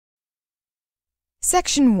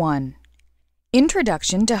Section 1.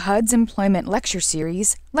 Introduction to HUD's Employment Lecture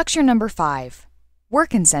Series, Lecture Number 5,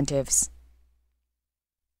 Work Incentives.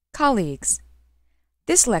 Colleagues,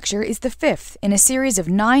 this lecture is the fifth in a series of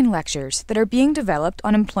 9 lectures that are being developed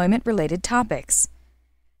on employment-related topics.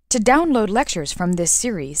 To download lectures from this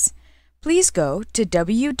series, please go to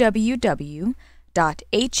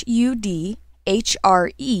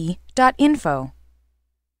www.hudhre.info.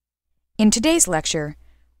 In today's lecture,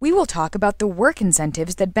 we will talk about the work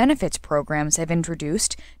incentives that benefits programs have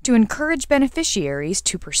introduced to encourage beneficiaries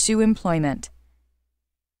to pursue employment.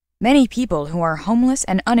 Many people who are homeless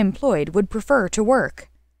and unemployed would prefer to work.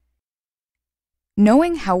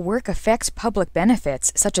 Knowing how work affects public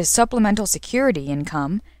benefits such as supplemental security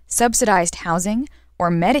income, subsidized housing, or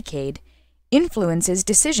Medicaid influences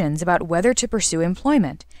decisions about whether to pursue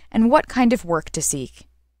employment and what kind of work to seek.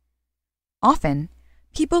 Often,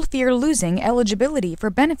 people fear losing eligibility for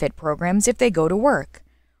benefit programs if they go to work,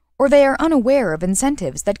 or they are unaware of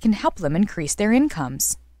incentives that can help them increase their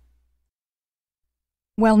incomes.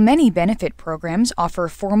 While many benefit programs offer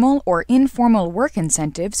formal or informal work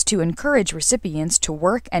incentives to encourage recipients to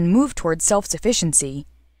work and move towards self-sufficiency,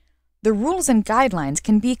 the rules and guidelines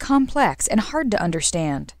can be complex and hard to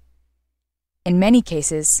understand. In many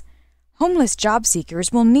cases, homeless job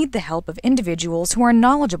seekers will need the help of individuals who are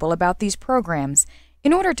knowledgeable about these programs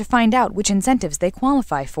in order to find out which incentives they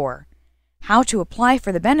qualify for, how to apply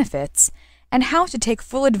for the benefits, and how to take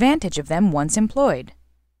full advantage of them once employed.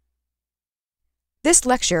 This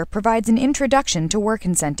lecture provides an introduction to work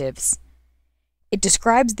incentives. It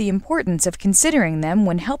describes the importance of considering them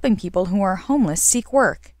when helping people who are homeless seek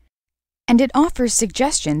work, and it offers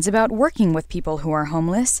suggestions about working with people who are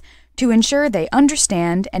homeless to ensure they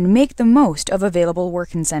understand and make the most of available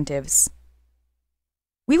work incentives.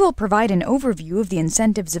 We will provide an overview of the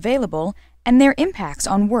incentives available and their impacts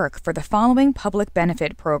on work for the following public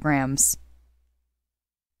benefit programs.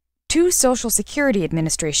 2 Social Security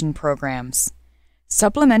Administration programs: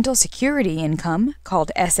 Supplemental Security Income, called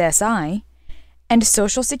SSI, and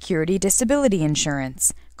Social Security Disability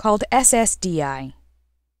Insurance, called SSDI.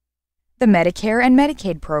 The Medicare and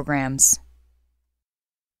Medicaid programs.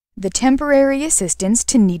 The Temporary Assistance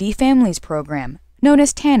to Needy Families program, known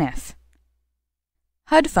as TANF.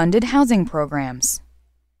 HUD-funded housing programs,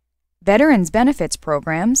 veterans benefits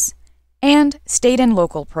programs, and state and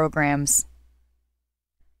local programs.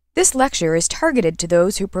 This lecture is targeted to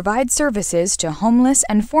those who provide services to homeless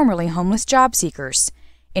and formerly homeless job seekers,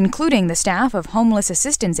 including the staff of homeless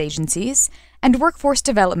assistance agencies and workforce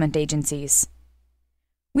development agencies.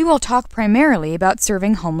 We will talk primarily about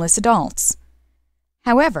serving homeless adults.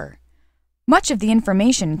 However, much of the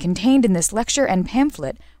information contained in this lecture and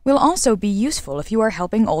pamphlet will also be useful if you are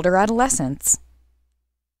helping older adolescents.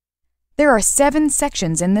 There are 7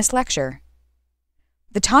 sections in this lecture.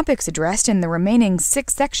 The topics addressed in the remaining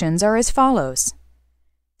 6 sections are as follows.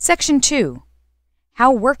 Section 2.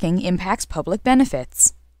 How working impacts public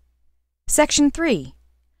benefits. Section 3.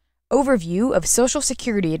 Overview of Social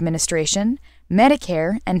Security Administration,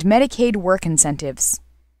 Medicare, and Medicaid work incentives.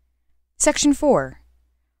 Section 4.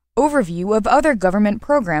 Overview of other government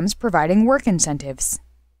programs providing work incentives.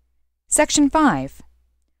 Section 5.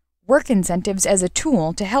 Work incentives as a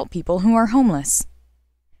tool to help people who are homeless.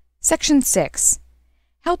 Section 6.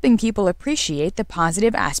 Helping people appreciate the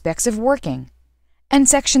positive aspects of working. And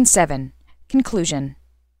Section 7. Conclusion.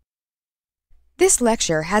 This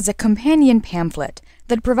lecture has a companion pamphlet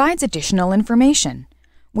that provides additional information,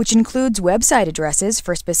 which includes website addresses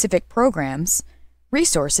for specific programs,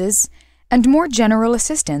 resources, and more general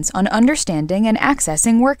assistance on understanding and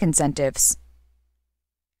accessing work incentives.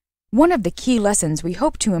 One of the key lessons we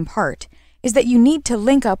hope to impart is that you need to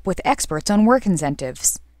link up with experts on work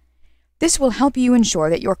incentives. This will help you ensure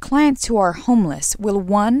that your clients who are homeless will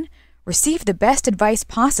 1. Receive the best advice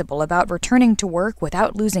possible about returning to work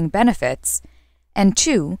without losing benefits, and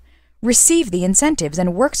 2. Receive the incentives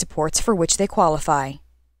and work supports for which they qualify.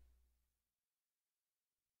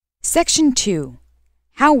 Section 2.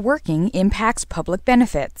 How working impacts public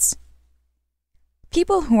benefits.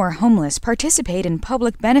 People who are homeless participate in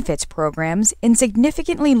public benefits programs in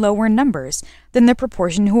significantly lower numbers than the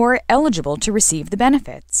proportion who are eligible to receive the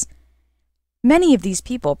benefits. Many of these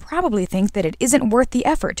people probably think that it isn't worth the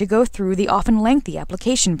effort to go through the often lengthy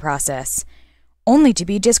application process, only to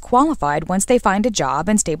be disqualified once they find a job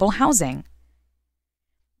and stable housing.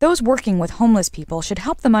 Those working with homeless people should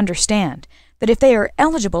help them understand that if they are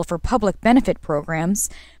eligible for public benefit programs,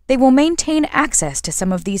 they will maintain access to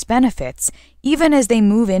some of these benefits even as they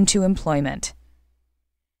move into employment.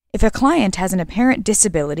 If a client has an apparent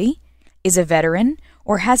disability, is a veteran,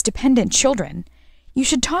 or has dependent children, you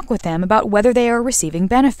should talk with them about whether they are receiving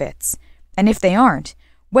benefits, and if they aren't,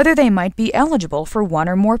 whether they might be eligible for one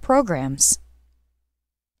or more programs.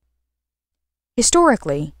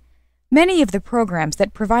 Historically, many of the programs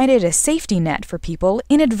that provided a safety net for people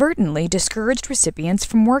inadvertently discouraged recipients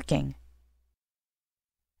from working.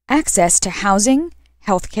 Access to housing,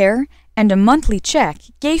 health care, and a monthly check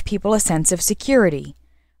gave people a sense of security,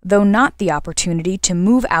 though not the opportunity to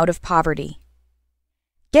move out of poverty.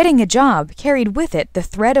 Getting a job carried with it the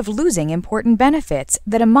threat of losing important benefits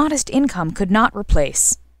that a modest income could not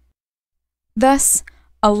replace. Thus,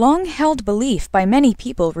 a long-held belief by many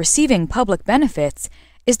people receiving public benefits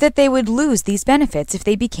is that they would lose these benefits if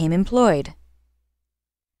they became employed.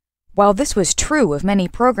 While this was true of many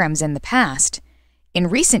programs in the past, in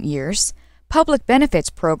recent years, public benefits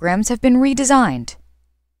programs have been redesigned.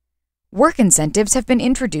 Work incentives have been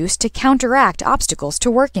introduced to counteract obstacles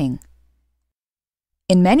to working.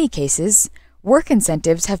 In many cases, work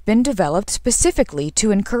incentives have been developed specifically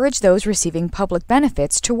to encourage those receiving public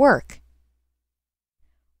benefits to work.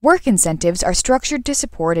 Work incentives are structured to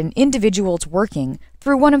support an individual's working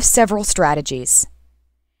through one of several strategies.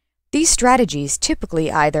 These strategies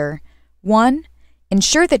typically either 1.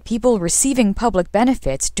 Ensure that people receiving public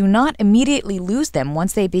benefits do not immediately lose them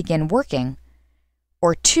once they begin working,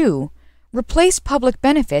 or 2. Replace public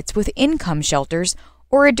benefits with income shelters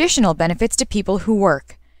or additional benefits to people who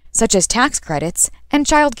work, such as tax credits and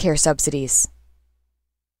child care subsidies.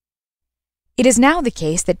 It is now the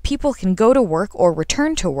case that people can go to work or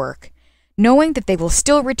return to work, knowing that they will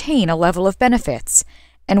still retain a level of benefits,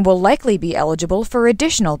 and will likely be eligible for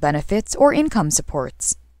additional benefits or income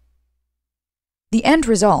supports. The end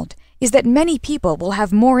result is that many people will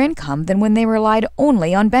have more income than when they relied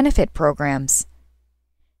only on benefit programs.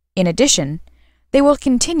 In addition, they will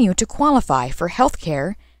continue to qualify for health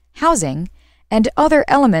care, housing, and other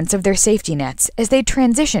elements of their safety nets as they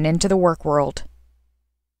transition into the work world.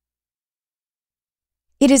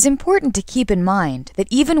 It is important to keep in mind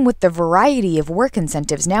that even with the variety of work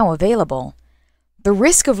incentives now available, the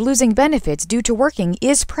risk of losing benefits due to working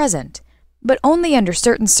is present, but only under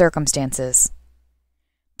certain circumstances.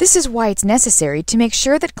 This is why it's necessary to make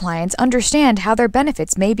sure that clients understand how their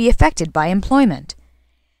benefits may be affected by employment,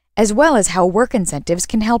 as well as how work incentives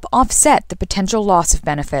can help offset the potential loss of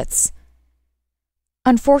benefits.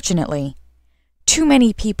 Unfortunately, too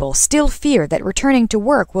many people still fear that returning to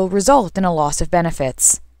work will result in a loss of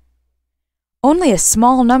benefits. Only a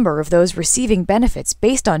small number of those receiving benefits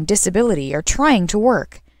based on disability are trying to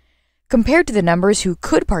work, compared to the numbers who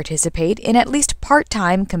could participate in at least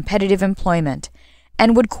part-time competitive employment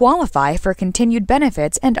and would qualify for continued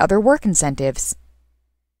benefits and other work incentives.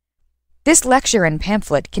 This lecture and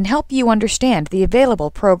pamphlet can help you understand the available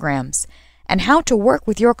programs and how to work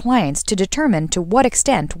with your clients to determine to what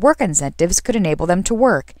extent work incentives could enable them to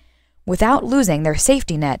work without losing their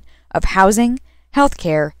safety net of housing, health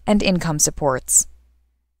care, and income supports.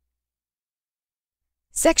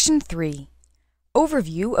 Section 3.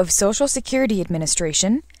 Overview of Social Security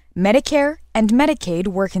Administration, Medicare, and Medicaid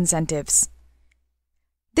work incentives.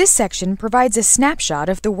 This section provides a snapshot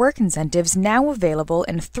of the work incentives now available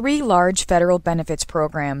in 3 large federal benefits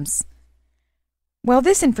programs. While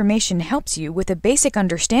this information helps you with a basic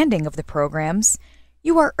understanding of the programs,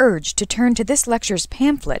 you are urged to turn to this lecture's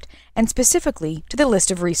pamphlet and specifically to the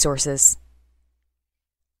list of resources.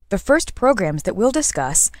 The first programs that we'll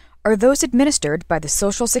discuss are those administered by the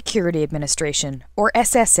Social Security Administration, or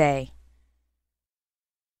SSA.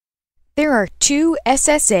 There are 2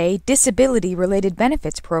 SSA disability-related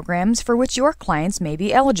benefits programs for which your clients may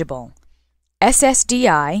be eligible: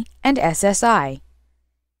 SSDI and SSI.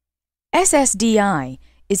 SSDI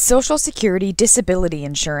is Social Security Disability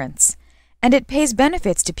Insurance, and it pays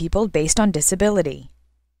benefits to people based on disability.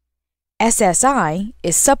 SSI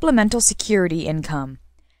is Supplemental Security Income,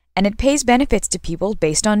 and it pays benefits to people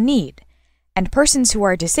based on need, and persons who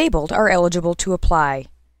are disabled are eligible to apply.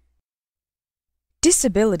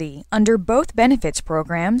 Disability under both benefits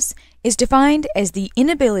programs is defined as the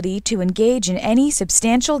inability to engage in any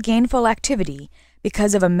substantial gainful activity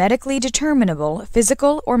because of a medically determinable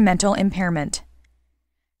physical or mental impairment.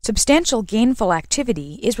 Substantial gainful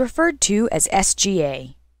activity is referred to as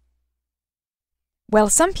SGA. While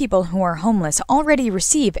some people who are homeless already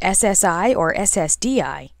receive SSI or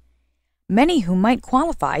SSDI, many who might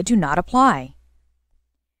qualify do not apply.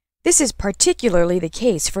 This is particularly the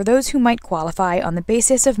case for those who might qualify on the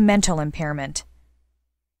basis of mental impairment.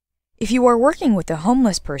 If you are working with a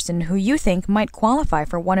homeless person who you think might qualify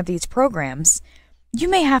for one of these programs, you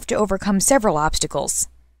may have to overcome several obstacles.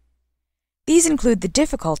 These include the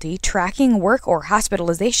difficulty tracking work or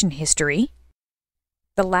hospitalization history,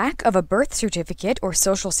 the lack of a birth certificate or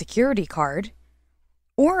Social Security card,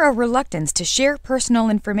 or a reluctance to share personal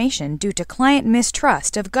information due to client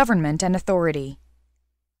mistrust of government and authority.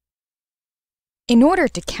 In order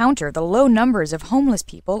to counter the low numbers of homeless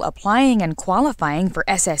people applying and qualifying for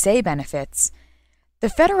SSA benefits, the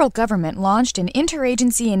federal government launched an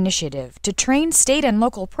interagency initiative to train state and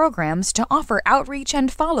local programs to offer outreach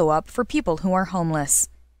and follow-up for people who are homeless.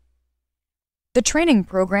 The training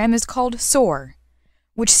program is called SOAR,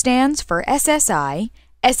 which stands for SSI,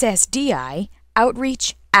 SSDI,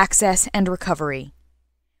 Outreach, Access, and Recovery.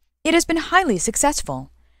 It has been highly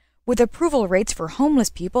successful, with approval rates for homeless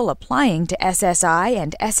people applying to SSI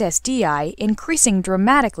and SSDI increasing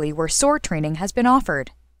dramatically where SOAR training has been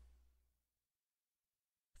offered.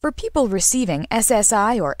 For people receiving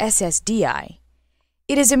SSI or SSDI,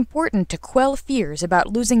 it is important to quell fears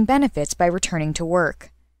about losing benefits by returning to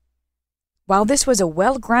work. While this was a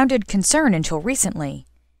well-grounded concern until recently,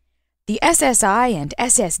 the SSI and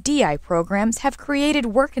SSDI programs have created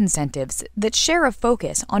work incentives that share a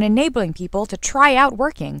focus on enabling people to try out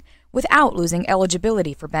working without losing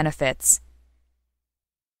eligibility for benefits.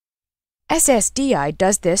 SSDI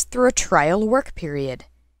does this through a trial work period.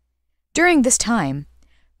 During this time,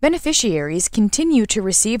 beneficiaries continue to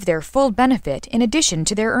receive their full benefit in addition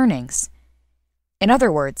to their earnings. In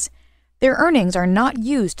other words, their earnings are not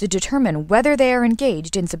used to determine whether they are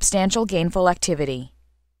engaged in substantial gainful activity.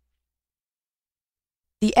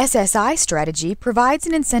 The SSI strategy provides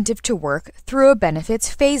an incentive to work through a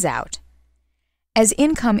benefits phase-out. As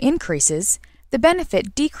income increases, the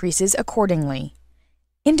benefit decreases accordingly.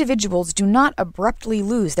 Individuals do not abruptly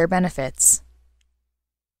lose their benefits.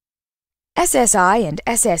 SSI and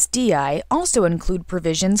SSDI also include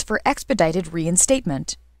provisions for expedited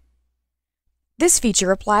reinstatement. This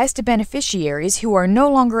feature applies to beneficiaries who are no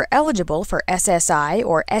longer eligible for SSI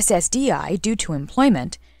or SSDI due to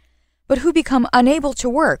employment, but who become unable to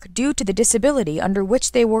work due to the disability under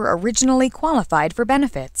which they were originally qualified for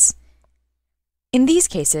benefits. In these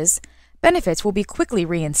cases, benefits will be quickly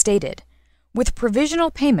reinstated, with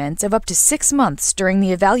provisional payments of up to 6 months during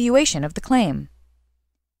the evaluation of the claim.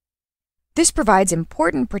 This provides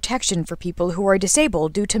important protection for people who are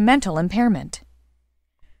disabled due to mental impairment.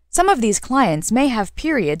 Some of these clients may have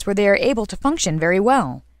periods where they are able to function very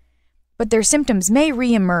well, but their symptoms may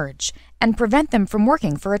re-emerge and prevent them from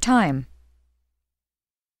working for a time.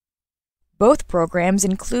 Both programs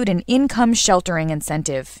include an income sheltering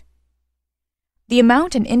incentive. The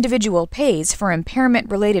amount an individual pays for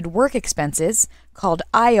impairment-related work expenses, called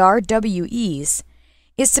IRWEs,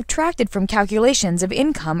 is subtracted from calculations of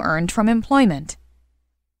income earned from employment.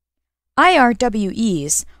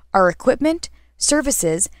 IRWEs are equipment,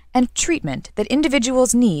 services, and treatment that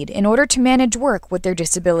individuals need in order to manage work with their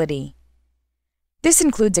disability. This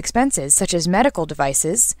includes expenses such as medical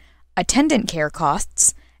devices, attendant care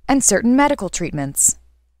costs, and certain medical treatments.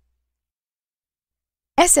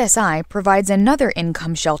 SSI provides another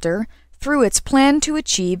income shelter through its Plan to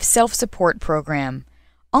Achieve Self-Support program,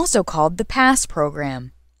 also called the PASS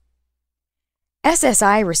program.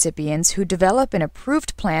 SSI recipients who develop an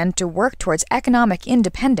approved plan to work towards economic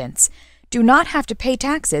independence do not have to pay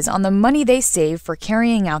taxes on the money they save for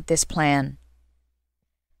carrying out this plan.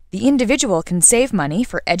 The individual can save money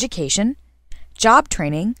for education, job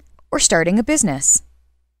training, or starting a business.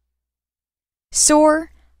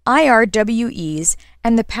 SOAR, IRWEs,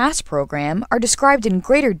 and the PASS program are described in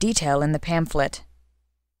greater detail in the pamphlet.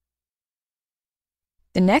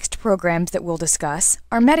 The next programs that we'll discuss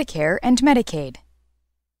are Medicare and Medicaid.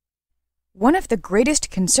 One of the greatest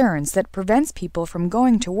concerns that prevents people from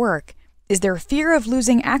going to work is their fear of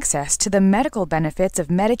losing access to the medical benefits of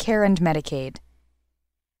Medicare and Medicaid.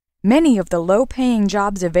 Many of the low-paying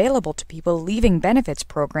jobs available to people leaving benefits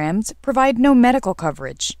programs provide no medical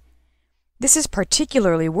coverage. This is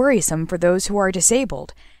particularly worrisome for those who are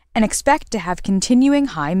disabled and expect to have continuing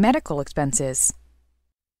high medical expenses.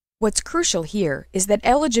 What's crucial here is that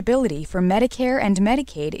eligibility for Medicare and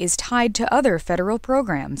Medicaid is tied to other federal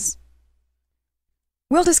programs.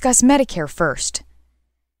 We'll discuss Medicare first.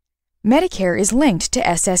 Medicare is linked to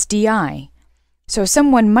SSDI, so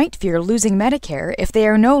someone might fear losing Medicare if they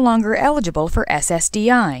are no longer eligible for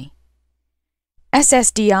SSDI.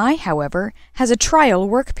 SSDI, however, has a trial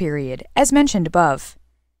work period, as mentioned above.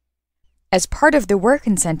 As part of the work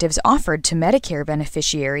incentives offered to Medicare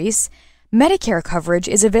beneficiaries, Medicare coverage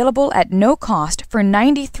is available at no cost for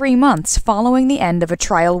 93 months following the end of a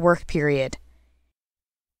trial work period.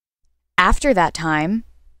 After that time,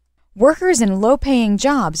 workers in low-paying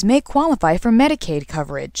jobs may qualify for Medicaid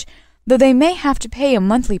coverage, though they may have to pay a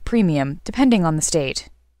monthly premium depending on the state.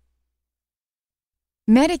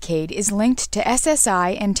 Medicaid is linked to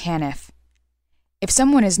SSI and TANF. If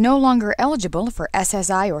someone is no longer eligible for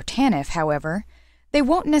SSI or TANF, however, they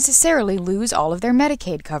won't necessarily lose all of their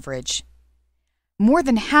Medicaid coverage. More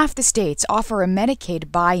than half the states offer a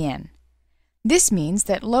Medicaid buy-in. This means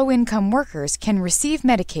that low-income workers can receive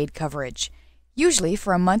Medicaid coverage, usually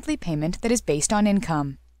for a monthly payment that is based on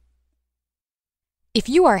income. If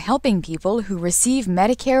you are helping people who receive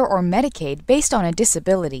Medicare or Medicaid based on a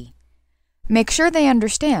disability, make sure they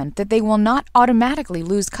understand that they will not automatically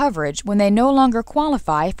lose coverage when they no longer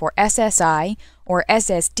qualify for SSI or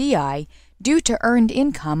SSDI due to earned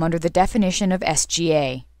income under the definition of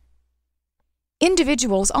SGA.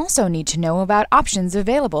 Individuals also need to know about options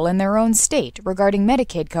available in their own state regarding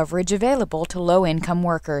Medicaid coverage available to low-income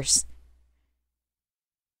workers.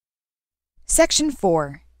 Section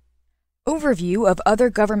 4. Overview of other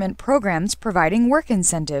government programs providing work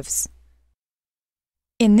incentives.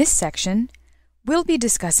 In this section, we'll be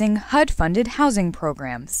discussing HUD-funded housing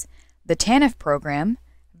programs, the TANF program,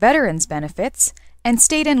 veterans benefits, and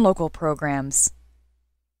state and local programs.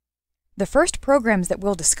 The first programs that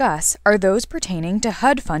we'll discuss are those pertaining to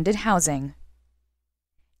HUD-funded housing.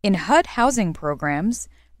 In HUD housing programs,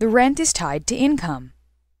 the rent is tied to income.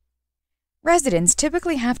 Residents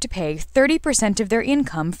typically have to pay 30% of their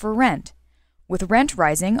income for rent, with rent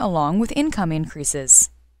rising along with income increases.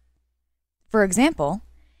 For example,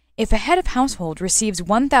 if a head of household receives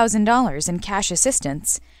 $1,000 in cash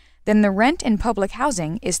assistance, then the rent in public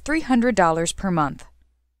housing is $300 per month.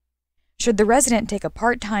 Should the resident take a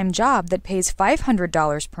part-time job that pays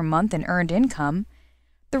 $500 per month in earned income,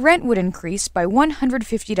 the rent would increase by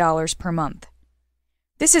 $150 per month.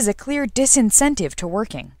 This is a clear disincentive to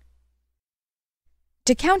working.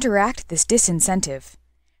 To counteract this disincentive,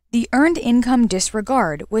 the Earned Income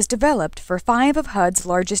Disregard was developed for 5 of HUD's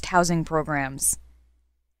largest housing programs.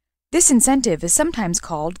 This incentive is sometimes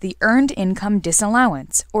called the Earned Income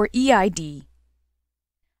Disallowance, or EID.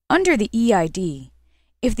 Under the EID,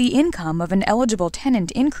 if the income of an eligible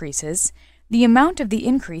tenant increases, the amount of the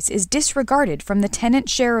increase is disregarded from the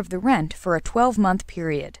tenant's share of the rent for a 12-month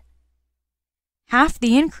period. Half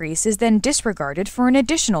the increase is then disregarded for an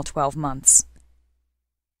additional 12 months.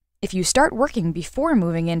 If you start working before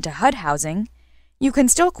moving into HUD housing, you can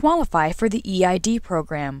still qualify for the EID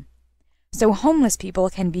program, so homeless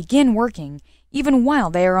people can begin working even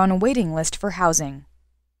while they are on a waiting list for housing.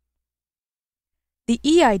 The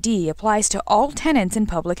EID applies to all tenants in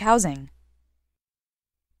public housing.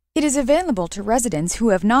 It is available to residents who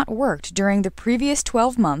have not worked during the previous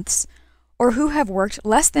 12 months or who have worked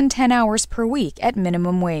less than 10 hours per week at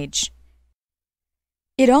minimum wage.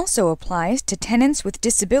 It also applies to tenants with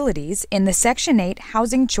disabilities in the Section 8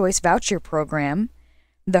 Housing Choice Voucher Program,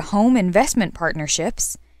 the Home Investment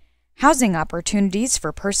Partnerships, housing opportunities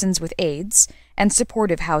for persons with AIDS, and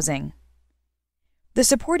supportive housing. The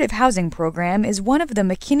Supportive Housing Program is one of the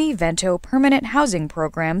McKinney-Vento permanent housing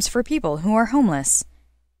programs for people who are homeless.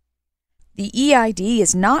 The EID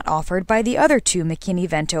is not offered by the other 2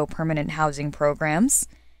 McKinney-Vento permanent housing programs,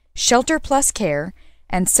 Shelter Plus Care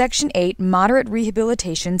and Section 8 Moderate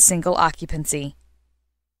Rehabilitation Single Occupancy.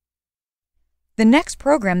 The next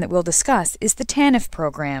program that we'll discuss is the TANF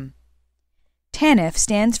program. TANF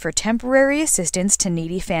stands for Temporary Assistance to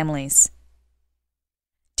Needy Families.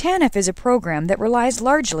 TANF is a program that relies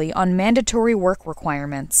largely on mandatory work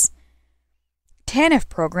requirements. TANF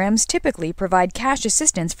programs typically provide cash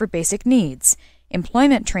assistance for basic needs,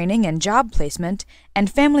 employment training and job placement,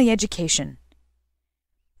 and family education.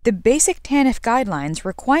 The basic TANF guidelines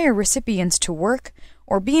require recipients to work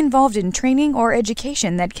or be involved in training or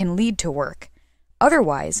education that can lead to work.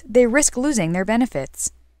 Otherwise, they risk losing their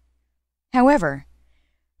benefits. However,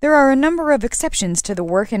 there are a number of exceptions to the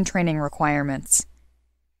work and training requirements.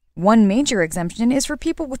 One major exemption is for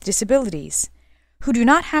people with disabilities, who do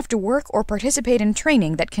not have to work or participate in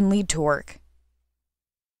training that can lead to work.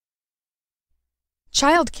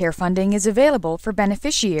 Child care funding is available for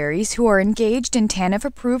beneficiaries who are engaged in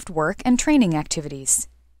TANF-approved work and training activities.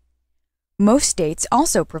 Most states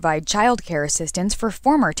also provide child care assistance for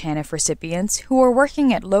former TANF recipients who are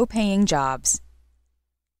working at low-paying jobs.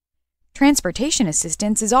 Transportation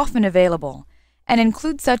assistance is often available and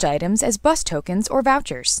includes such items as bus tokens or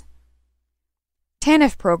vouchers.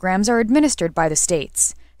 TANF programs are administered by the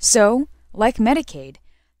states, so, like Medicaid,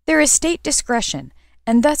 there is state discretion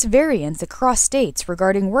and thus variance across states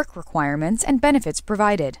regarding work requirements and benefits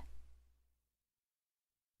provided.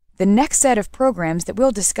 The next set of programs that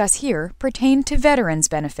we'll discuss here pertain to veterans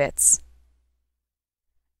benefits.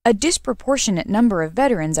 A disproportionate number of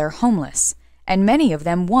veterans are homeless, and many of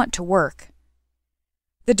them want to work.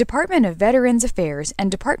 The Department of Veterans Affairs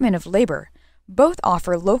and Department of Labor Both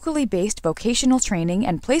offer locally based vocational training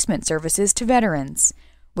and placement services to veterans,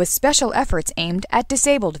 with special efforts aimed at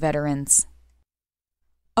disabled veterans.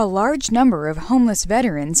 A large number of homeless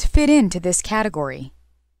veterans fit into this category.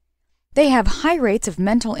 They have high rates of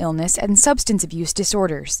mental illness and substance abuse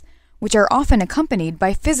disorders, which are often accompanied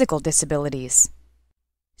by physical disabilities.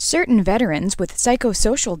 Certain veterans with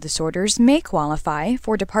psychosocial disorders may qualify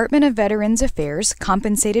for Department of Veterans Affairs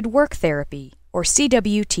Compensated Work Therapy, or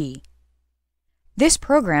CWT. This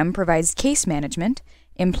program provides case management,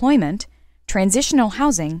 employment, transitional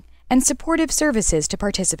housing, and supportive services to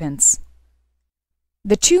participants.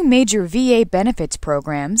 The two major VA benefits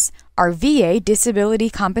programs are VA Disability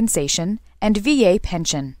Compensation and VA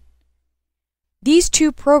Pension. These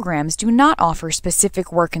two programs do not offer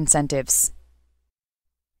specific work incentives.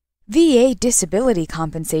 VA Disability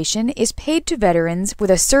Compensation is paid to veterans with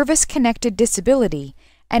a service-connected disability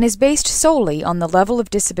and is based solely on the level of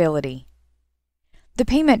disability. The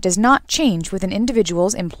payment does not change with an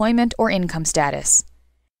individual's employment or income status.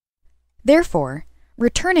 Therefore,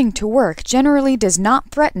 returning to work generally does not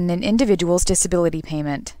threaten an individual's disability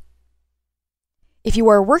payment. If you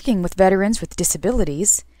are working with veterans with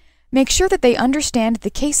disabilities, make sure that they understand the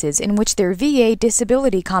cases in which their VA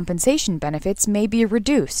disability compensation benefits may be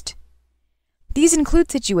reduced. These include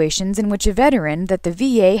situations in which a veteran that the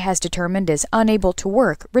VA has determined is unable to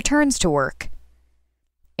work returns to work.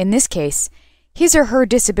 In this case, his or her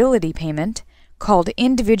disability payment, called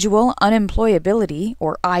Individual Unemployability,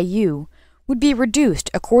 or IU, would be reduced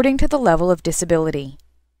according to the level of disability.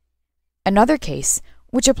 Another case,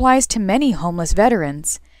 which applies to many homeless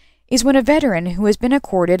veterans, is when a veteran who has been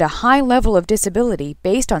accorded a high level of disability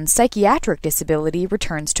based on psychiatric disability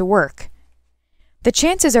returns to work. The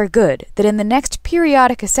chances are good that in the next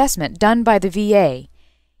periodic assessment done by the VA,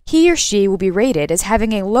 he or she will be rated as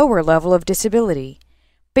having a lower level of disability,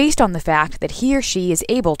 based on the fact that he or she is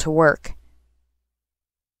able to work.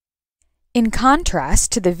 In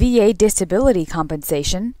contrast to the VA disability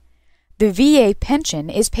compensation, the VA pension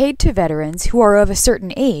is paid to veterans who are of a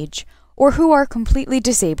certain age or who are completely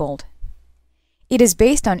disabled. It is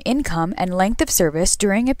based on income and length of service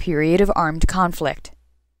during a period of armed conflict.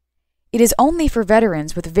 It is only for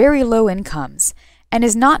veterans with very low incomes and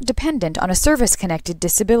is not dependent on a service-connected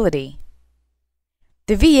disability.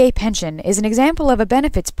 The VA pension is an example of a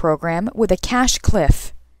benefits program with a cash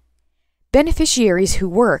cliff. Beneficiaries who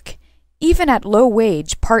work, even at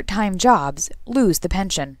low-wage part-time jobs, lose the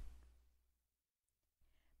pension.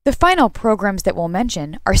 The final programs that we'll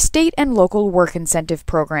mention are state and local work incentive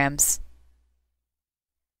programs.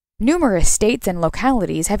 Numerous states and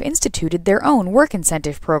localities have instituted their own work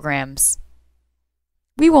incentive programs.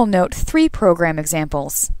 We will note 3 program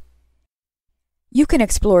examples. You can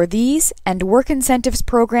explore these and work incentives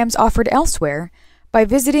programs offered elsewhere by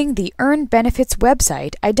visiting the Earn Benefits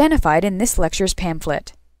website identified in this lecture's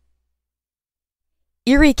pamphlet.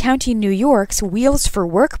 Erie County, New York's Wheels for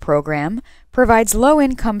Work program provides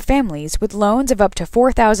low-income families with loans of up to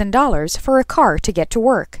 $4,000 for a car to get to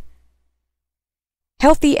work.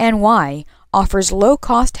 Healthy NY offers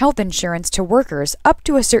low-cost health insurance to workers up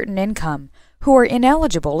to a certain income who are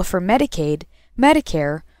ineligible for Medicaid,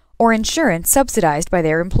 Medicare, or insurance subsidized by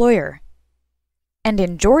their employer. And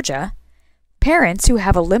in Georgia, parents who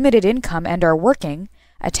have a limited income and are working,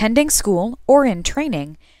 attending school, or in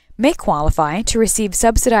training may qualify to receive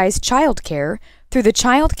subsidized child care through the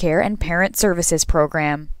Child Care and Parent Services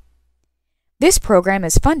Program. This program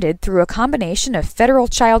is funded through a combination of federal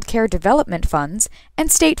child care development funds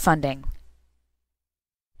and state funding.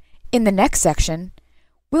 In the next section,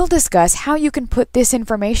 we'll discuss how you can put this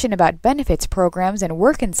information about benefits programs and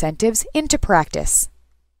work incentives into practice.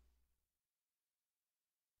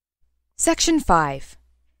 Section 5.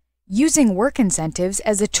 Using work incentives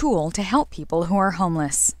as a tool to help people who are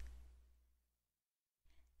homeless.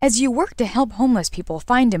 As you work to help homeless people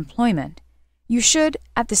find employment, you should,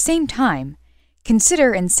 at the same time,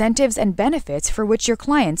 consider incentives and benefits for which your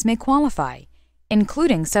clients may qualify,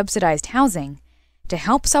 including subsidized housing, to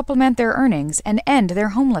help supplement their earnings and end their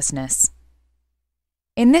homelessness.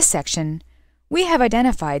 In this section, we have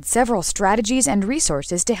identified several strategies and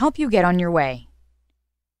resources to help you get on your way.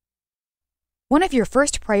 One of your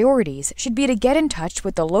first priorities should be to get in touch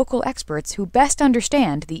with the local experts who best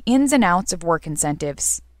understand the ins and outs of work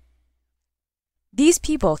incentives. These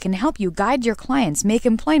people can help you guide your clients make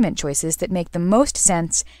employment choices that make the most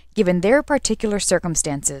sense given their particular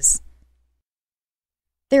circumstances.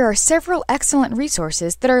 There are several excellent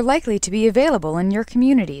resources that are likely to be available in your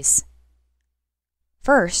communities.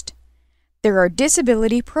 First, there are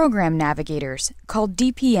Disability Program Navigators, called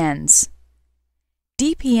DPNs.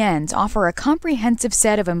 DPNs offer a comprehensive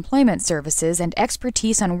set of employment services and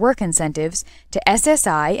expertise on work incentives to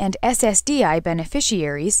SSI and SSDI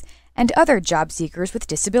beneficiaries and other job seekers with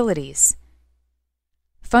disabilities.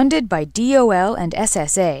 Funded by DOL and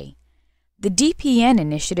SSA, the DPN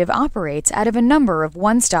initiative operates out of a number of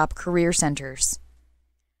one-stop career centers.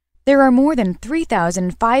 There are more than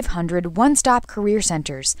 3,500 one-stop career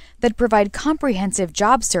centers that provide comprehensive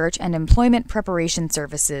job search and employment preparation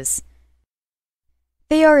services.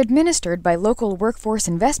 They are administered by local workforce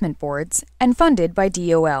investment boards and funded by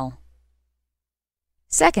DOL.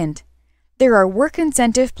 Second, there are work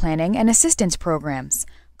incentive planning and assistance programs,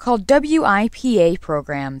 called WIPA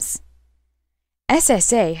programs.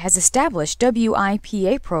 SSA has established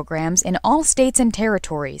WIPA programs in all states and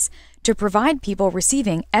territories to provide people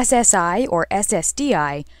receiving SSI or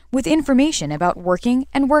SSDI with information about working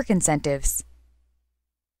and work incentives.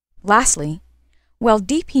 Lastly, while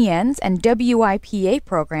DPNs and WIPA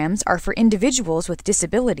programs are for individuals with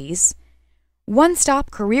disabilities,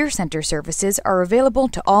 one-stop career center services are available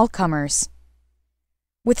to all comers.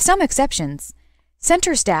 With some exceptions,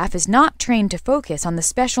 center staff is not trained to focus on the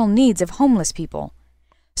special needs of homeless people,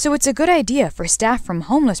 so it's a good idea for staff from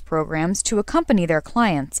homeless programs to accompany their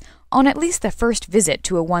clients on at least the first visit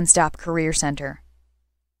to a one-stop career center.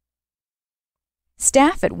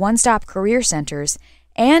 Staff at one-stop career centers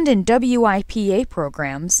and in WIPA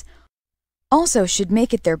programs also should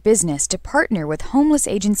make it their business to partner with homeless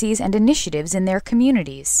agencies and initiatives in their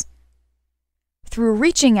communities. Through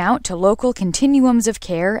reaching out to local continuums of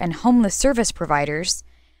care and homeless service providers,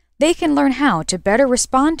 they can learn how to better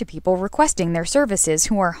respond to people requesting their services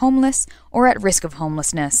who are homeless or at risk of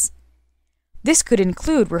homelessness. This could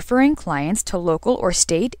include referring clients to local or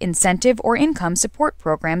state incentive or income support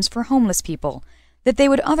programs for homeless people that they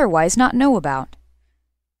would otherwise not know about.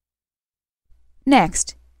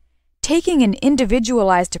 Next, taking an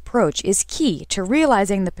individualized approach is key to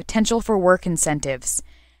realizing the potential for work incentives,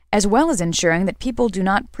 as well as ensuring that people do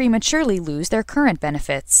not prematurely lose their current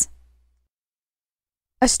benefits.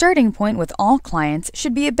 A starting point with all clients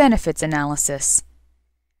should be a benefits analysis.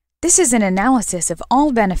 This is an analysis of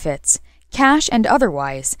all benefits, cash and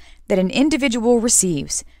otherwise, that an individual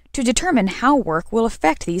receives to determine how work will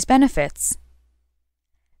affect these benefits.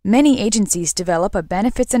 Many agencies develop a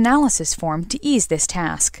benefits analysis form to ease this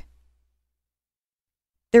task.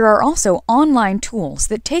 There are also online tools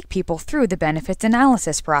that take people through the benefits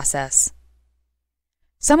analysis process.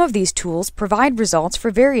 Some of these tools provide results for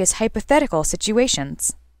various hypothetical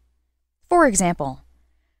situations. For example,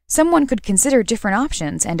 someone could consider different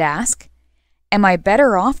options and ask, am I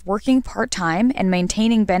better off working part-time and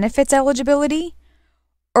maintaining benefits eligibility?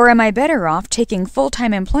 Or am I better off taking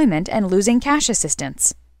full-time employment and losing cash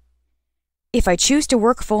assistance? If I choose to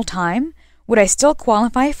work full-time, would I still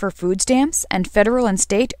qualify for food stamps and federal and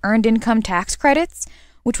state earned income tax credits,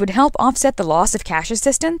 which would help offset the loss of cash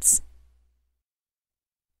assistance?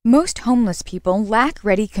 Most homeless people lack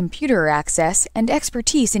ready computer access and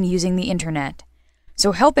expertise in using the Internet,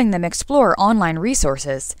 so helping them explore online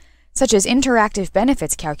resources, such as interactive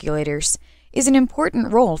benefits calculators, is an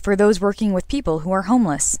important role for those working with people who are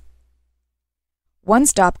homeless.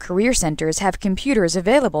 One-stop career centers have computers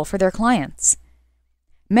available for their clients.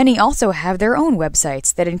 Many also have their own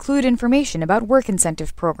websites that include information about work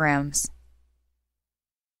incentive programs.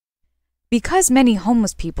 Because many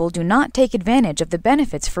homeless people do not take advantage of the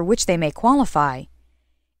benefits for which they may qualify,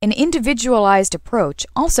 an individualized approach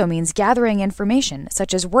also means gathering information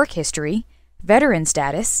such as work history, veteran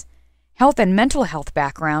status, health and mental health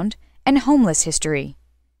background, and homeless history.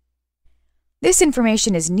 This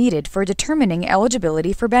information is needed for determining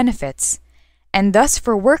eligibility for benefits, and thus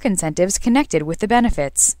for work incentives connected with the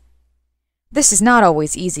benefits. This is not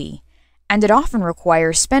always easy, and it often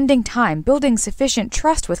requires spending time building sufficient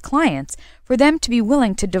trust with clients for them to be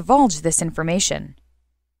willing to divulge this information.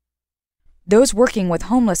 Those working with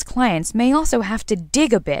homeless clients may also have to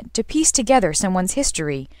dig a bit to piece together someone's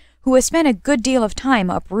history who has spent a good deal of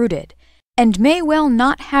time uprooted, and may well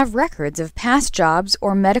not have records of past jobs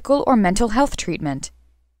or medical or mental health treatment.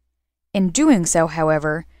 In doing so,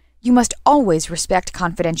 however, you must always respect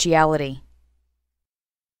confidentiality.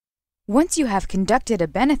 Once you have conducted a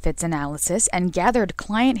benefits analysis and gathered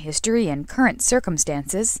client history and current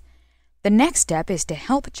circumstances, the next step is to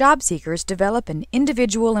help job seekers develop an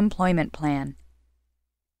individual employment plan.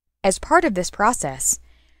 As part of this process,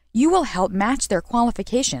 you will help match their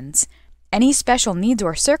qualifications, any special needs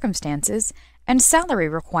or circumstances, and salary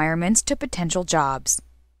requirements to potential jobs.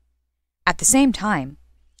 At the same time,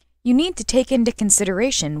 you need to take into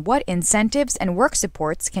consideration what incentives and work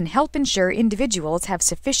supports can help ensure individuals have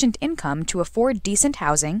sufficient income to afford decent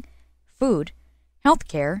housing, food,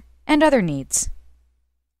 healthcare, and other needs.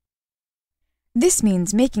 This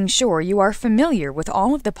means making sure you are familiar with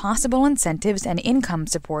all of the possible incentives and income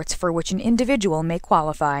supports for which an individual may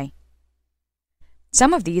qualify.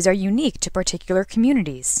 Some of these are unique to particular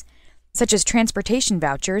communities, such as transportation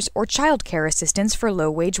vouchers or child care assistance for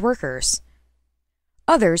low-wage workers.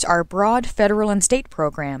 Others are broad federal and state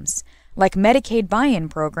programs, like Medicaid buy-in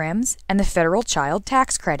programs and the Federal Child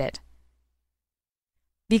Tax Credit.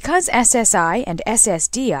 Because SSI and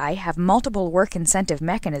SSDI have multiple work incentive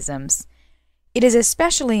mechanisms, it is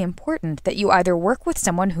especially important that you either work with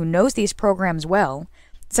someone who knows these programs well,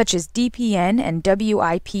 such as DPN and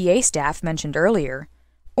WIPA staff mentioned earlier,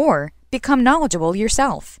 or become knowledgeable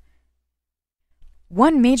yourself.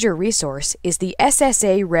 One major resource is the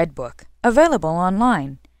SSA Red Book, available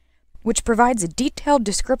online, which provides a detailed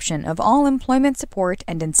description of all employment support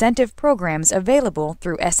and incentive programs available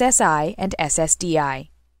through SSI and SSDI.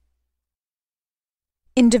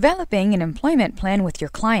 In developing an employment plan with your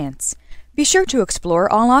clients, be sure to explore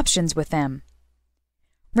all options with them.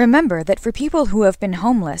 Remember that for people who have been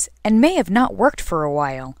homeless and may have not worked for a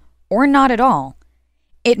while, or not at all,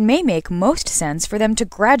 it may make most sense for them to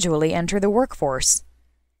gradually enter the workforce.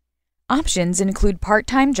 Options include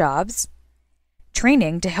part-time jobs,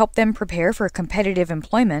 training to help them prepare for competitive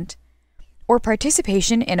employment, or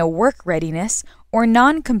participation in a work readiness or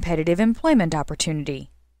non-competitive employment opportunity.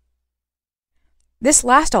 This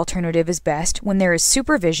last alternative is best when there is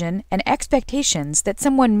supervision and expectations that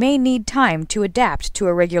someone may need time to adapt to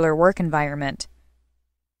a regular work environment.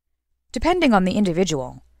 Depending on the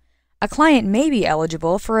individual, a client may be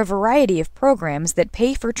eligible for a variety of programs that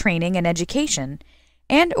pay for training and education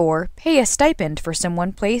and/or pay a stipend for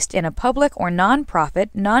someone placed in a public or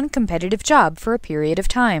non-profit, non-competitive job for a period of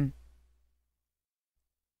time.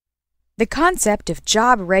 The concept of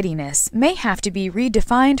job readiness may have to be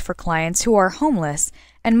redefined for clients who are homeless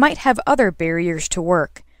and might have other barriers to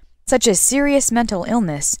work, such as serious mental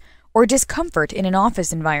illness or discomfort in an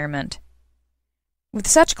office environment. With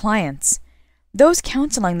such clients, those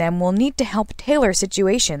counseling them will need to help tailor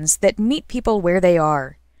situations that meet people where they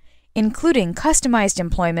are, including customized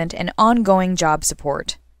employment and ongoing job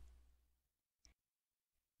support.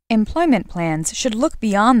 Employment plans should look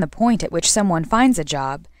beyond the point at which someone finds a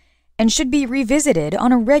job and should be revisited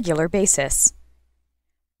on a regular basis.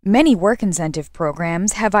 Many work incentive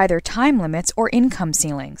programs have either time limits or income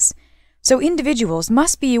ceilings, so individuals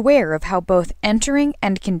must be aware of how both entering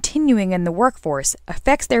and continuing in the workforce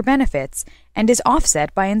affects their benefits and is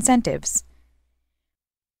offset by incentives.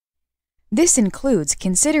 This includes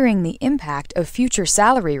considering the impact of future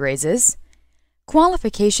salary raises,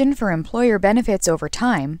 qualification for employer benefits over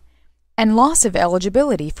time, and loss of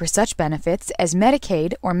eligibility for such benefits as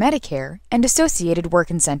Medicaid or Medicare and associated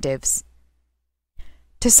work incentives.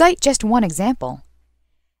 To cite just one example,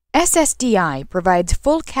 SSDI provides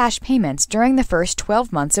full cash payments during the first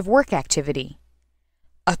 12 months of work activity,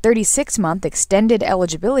 a 36-month extended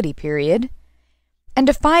eligibility period, and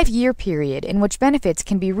a 5-year period in which benefits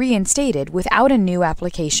can be reinstated without a new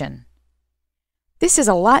application. This is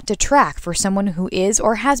a lot to track for someone who is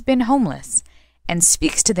or has been homeless, and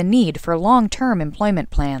speaks to the need for long-term employment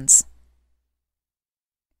plans.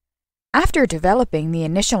 After developing the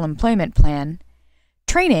initial employment plan,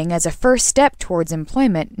 training as a first step towards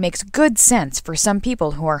employment makes good sense for some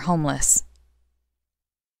people who are homeless.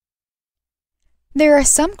 There are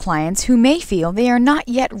some clients who may feel they are not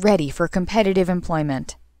yet ready for competitive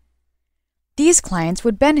employment. These clients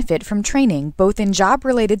would benefit from training both in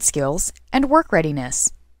job-related skills and work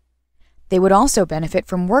readiness. They would also benefit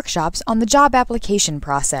from workshops on the job application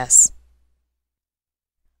process.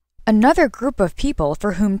 Another group of people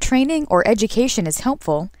for whom training or education is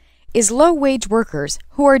helpful is low-wage workers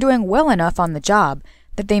who are doing well enough on the job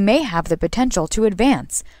that they may have the potential to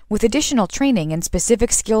advance with additional training in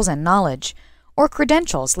specific skills and knowledge, or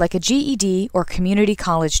credentials like a GED or community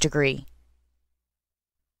college degree.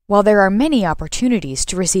 While there are many opportunities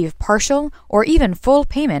to receive partial or even full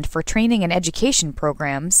payment for training and education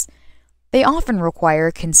programs, they often require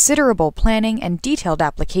considerable planning and detailed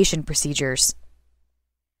application procedures.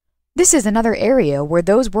 This is another area where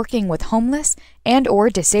those working with homeless and/or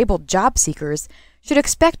disabled job seekers should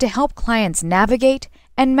expect to help clients navigate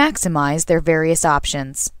and maximize their various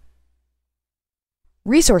options.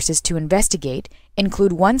 Resources to investigate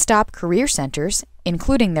include one-stop career centers,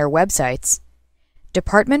 including their websites,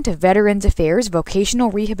 Department of Veterans Affairs Vocational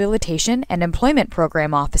Rehabilitation and Employment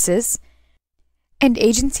Program offices, and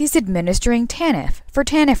agencies administering TANF for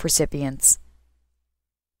TANF recipients.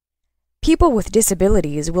 People with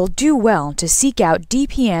disabilities will do well to seek out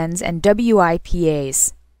DPNs and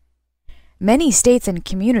WIPAs. Many states and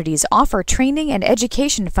communities offer training and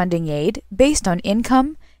education funding aid based on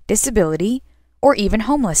income, disability, or even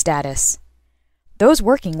homeless status. Those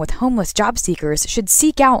working with homeless job seekers should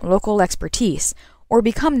seek out local expertise or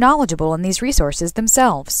become knowledgeable in these resources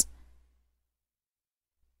themselves.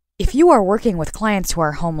 If you are working with clients who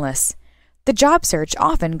are homeless, the job search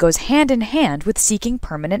often goes hand in hand with seeking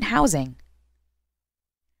permanent housing.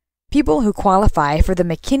 People who qualify for the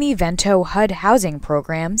McKinney-Vento HUD housing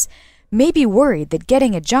programs may be worried that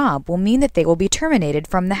getting a job will mean that they will be terminated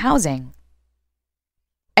from the housing.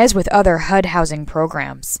 As with other HUD housing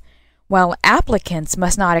programs, while applicants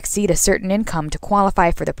must not exceed a certain income to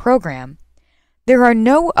qualify for the program, there are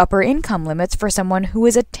no upper income limits for someone who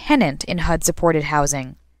is a tenant in HUD-supported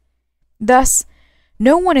housing. Thus,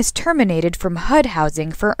 no one is terminated from HUD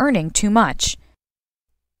housing for earning too much.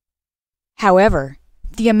 However,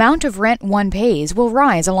 the amount of rent one pays will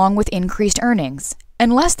rise along with increased earnings,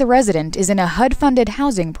 unless the resident is in a HUD-funded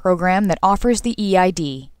housing program that offers the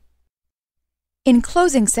EID. In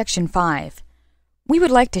closing Section 5, we would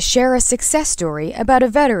like to share a success story about a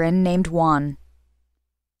veteran named Juan.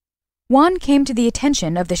 Juan came to the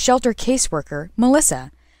attention of the shelter caseworker,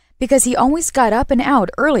 Melissa, because he always got up and out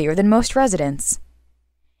earlier than most residents.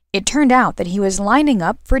 It turned out that he was lining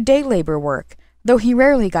up for day labor work, though he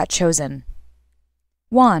rarely got chosen.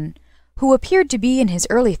 Juan, who appeared to be in his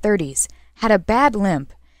early 30s, had a bad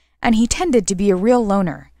limp, and he tended to be a real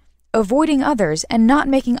loner, avoiding others and not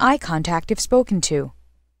making eye contact if spoken to.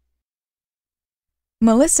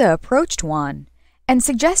 Melissa approached Juan and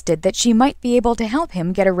suggested that she might be able to help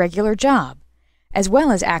him get a regular job, as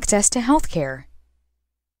well as access to health care.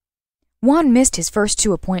 Juan missed his first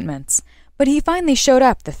 2 appointments, but he finally showed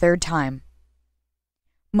up the 3rd time.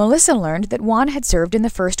 Melissa learned that Juan had served in the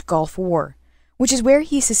First Gulf War, which is where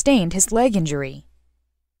he sustained his leg injury.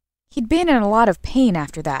 He'd been in a lot of pain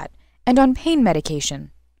after that, and on pain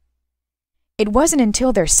medication. It wasn't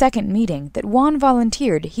until their second meeting that Juan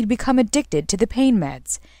volunteered he'd become addicted to the pain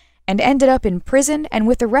meds, and ended up in prison and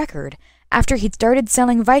with a record after he'd started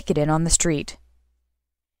selling Vicodin on the street.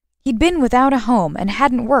 He'd been without a home and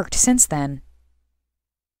hadn't worked since then.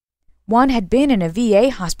 Juan had been in a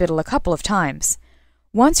VA hospital a couple of times,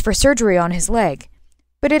 once for surgery on his leg,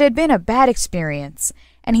 but it had been a bad experience,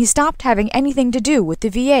 and he stopped having anything to do with the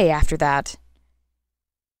VA after that.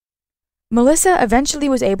 Melissa eventually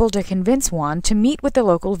was able to convince Juan to meet with the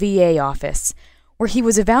local VA office, where he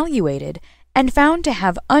was evaluated and found to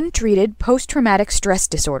have untreated post-traumatic stress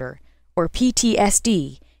disorder, or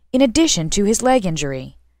PTSD, in addition to his leg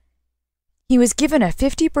injury. He was given a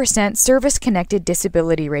 50% service-connected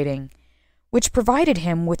disability rating, which provided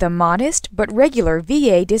him with a modest but regular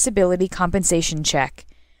VA disability compensation check,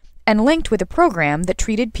 and linked with a program that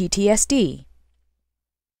treated PTSD.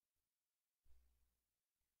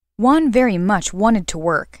 Juan very much wanted to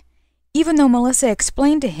work, even though Melissa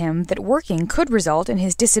explained to him that working could result in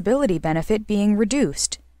his disability benefit being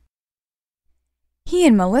reduced. He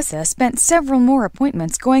and Melissa spent several more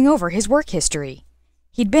appointments going over his work history.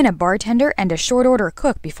 He'd been a bartender and a short-order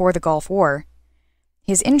cook before the Gulf War,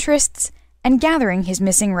 his interests, and gathering his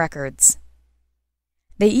missing records.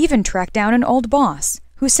 They even tracked down an old boss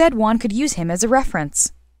who said Juan could use him as a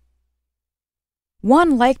reference.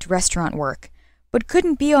 Juan liked restaurant work, but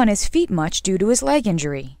couldn't be on his feet much due to his leg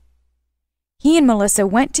injury. He and Melissa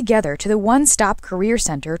went together to the One Stop Career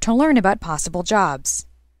Center to learn about possible jobs.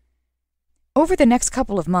 Over the next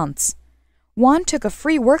couple of months, Juan took a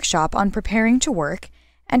free workshop on preparing to work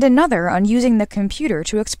and another on using the computer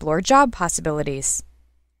to explore job possibilities.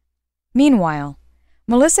 Meanwhile,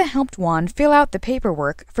 Melissa helped Juan fill out the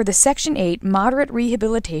paperwork for the Section 8 Moderate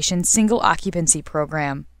Rehabilitation Single Occupancy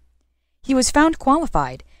Program. He was found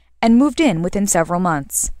qualified and moved in within several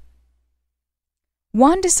months.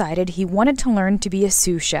 Juan decided he wanted to learn to be a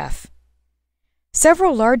sous chef.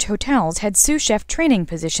 Several large hotels had sous chef training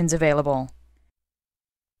positions available.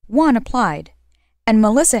 Juan applied, and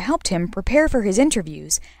Melissa helped him prepare for his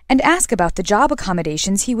interviews and ask about the job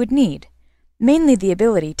accommodations he would need, mainly the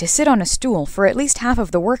ability to sit on a stool for at least half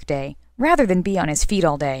of the workday rather than be on his feet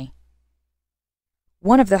all day.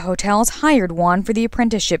 One of the hotels hired Juan for the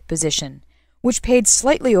apprenticeship position, which paid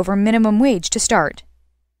slightly over minimum wage to start.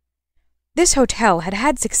 This hotel had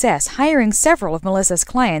had success hiring several of Melissa's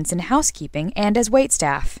clients in housekeeping and as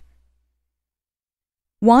waitstaff.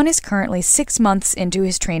 Juan is currently 6 months into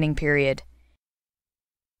his training period.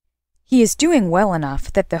 He is doing well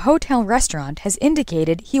enough that the hotel restaurant has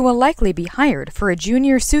indicated he will likely be hired for a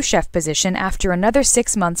junior sous chef position after another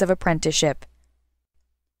 6 months of apprenticeship.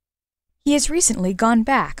 He has recently gone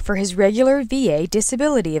back for his regular VA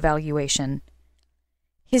disability evaluation.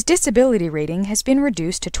 His disability rating has been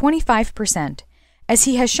reduced to 25%, as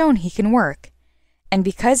he has shown he can work, and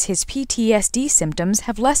because his PTSD symptoms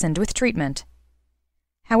have lessened with treatment.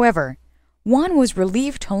 However, Juan was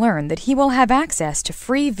relieved to learn that he will have access to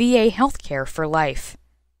free VA health care for life.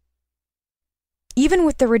 Even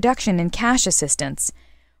with the reduction in cash assistance,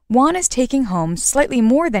 Juan is taking home slightly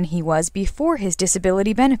more than he was before his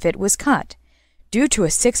disability benefit was cut, due to a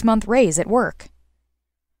 6-month raise at work.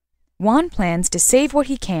 Juan plans to save what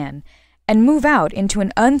he can and move out into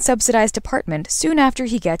an unsubsidized apartment soon after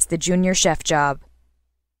he gets the junior chef job.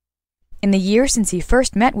 In the year since he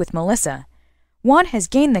first met with Melissa, Juan has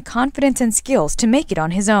gained the confidence and skills to make it on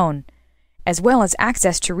his own, as well as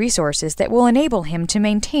access to resources that will enable him to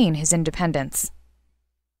maintain his independence.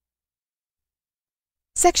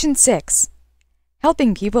 Section 6.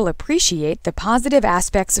 Helping people appreciate the positive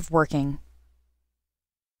aspects of working.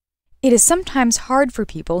 It is sometimes hard for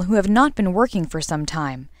people who have not been working for some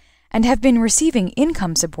time and have been receiving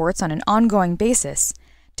income supports on an ongoing basis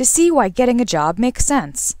to see why getting a job makes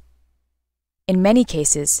sense. In many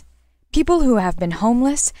cases, people who have been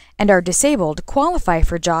homeless and are disabled qualify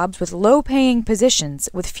for jobs with low-paying positions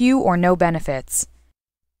with few or no benefits.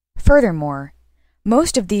 Furthermore,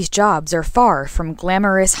 most of these jobs are far from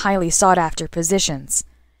glamorous, highly sought-after positions.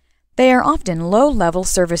 They are often low-level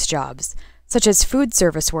service jobs, such as food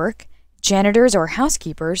service work, janitors or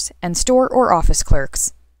housekeepers, and store or office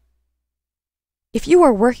clerks. If you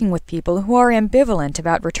are working with people who are ambivalent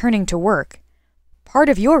about returning to work, part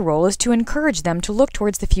of your role is to encourage them to look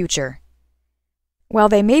towards the future. While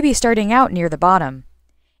they may be starting out near the bottom,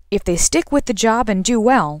 if they stick with the job and do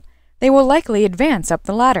well, they will likely advance up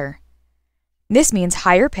the ladder. This means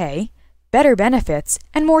higher pay, better benefits,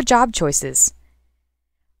 and more job choices.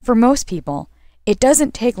 For most people, it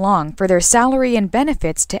doesn't take long for their salary and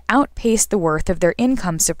benefits to outpace the worth of their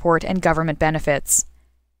income support and government benefits.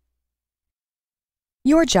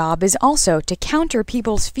 Your job is also to counter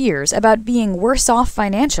people's fears about being worse off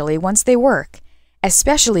financially once they work,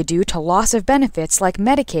 especially due to loss of benefits like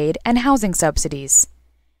Medicaid and housing subsidies.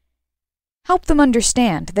 Help them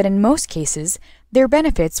understand that in most cases, their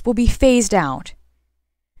benefits will be phased out.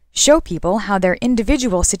 Show people how their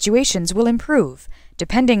individual situations will improve,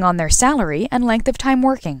 depending on their salary and length of time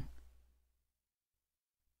working.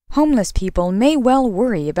 Homeless people may well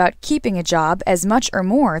worry about keeping a job as much or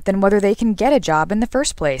more than whether they can get a job in the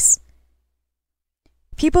first place.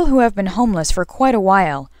 People who have been homeless for quite a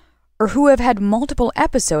while, or who have had multiple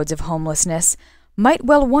episodes of homelessness, might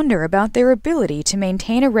well wonder about their ability to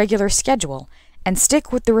maintain a regular schedule and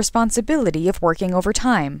stick with the responsibility of working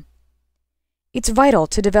overtime. It's vital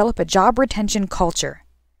to develop a job retention culture,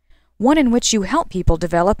 one in which you help people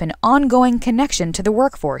develop an ongoing connection to the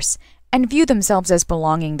workforce and view themselves as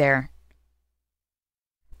belonging there.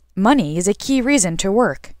 Money is a key reason to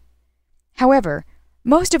work. However,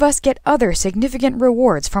 most of us get other significant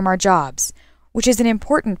rewards from our jobs, which is an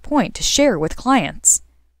important point to share with clients.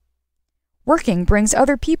 Working brings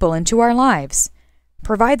other people into our lives,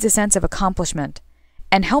 provides a sense of accomplishment,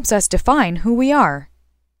 and helps us define who we are.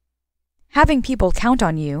 Having people count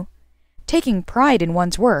on you, taking pride in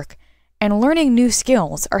one's work, and learning new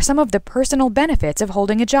skills are some of the personal benefits of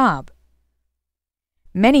holding a job.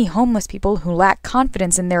 Many homeless people who lack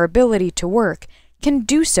confidence in their ability to work can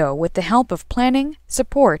do so with the help of planning,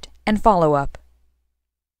 support, and follow-up.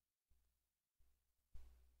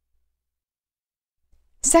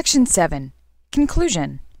 Section 7.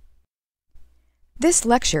 Conclusion. This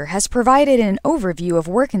lecture has provided an overview of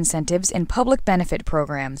work incentives in public benefit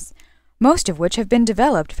programs, most of which have been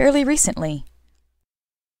developed fairly recently.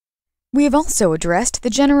 We have also addressed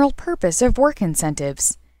the general purpose of work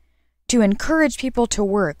incentives: to encourage people to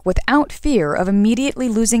work without fear of immediately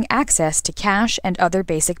losing access to cash and other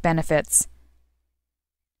basic benefits.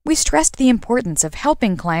 We stressed the importance of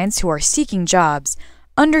helping clients who are seeking jobs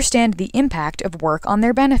understand the impact of work on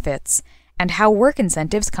their benefits and how work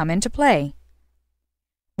incentives come into play.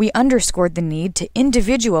 We underscored the need to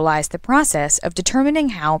individualize the process of determining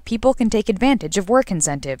how people can take advantage of work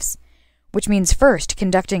incentives, which means first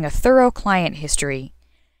conducting a thorough client history,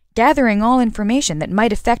 gathering all information that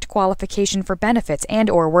might affect qualification for benefits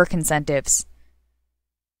and/or work incentives.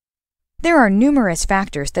 There are numerous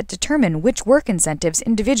factors that determine which work incentives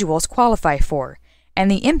individuals qualify for and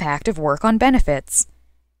the impact of work on benefits.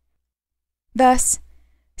 Thus,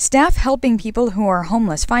 staff helping people who are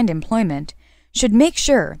homeless find employment should make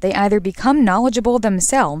sure they either become knowledgeable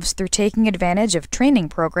themselves through taking advantage of training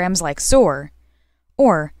programs like SOAR,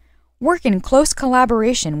 or work in close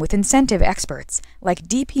collaboration with incentive experts like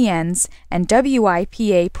DPNs and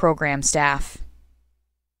WIPA program staff.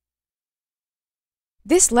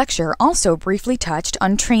 This lecture also briefly touched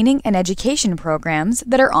on training and education programs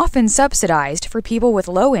that are often subsidized for people with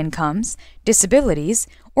low incomes, disabilities,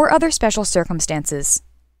 or other special circumstances.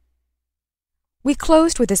 We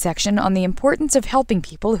closed with a section on the importance of helping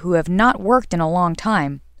people who have not worked in a long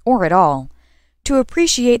time, or at all, to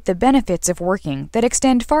appreciate the benefits of working that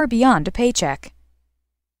extend far beyond a paycheck.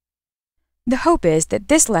 The hope is that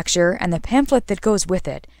this lecture and the pamphlet that goes with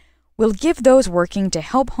it will give those working to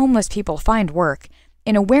help homeless people find work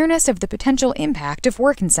an awareness of the potential impact of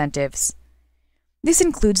work incentives. This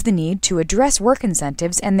includes the need to address work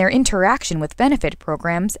incentives and their interaction with benefit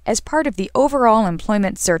programs as part of the overall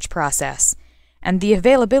employment search process, and the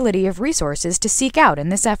availability of resources to seek out in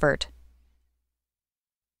this effort.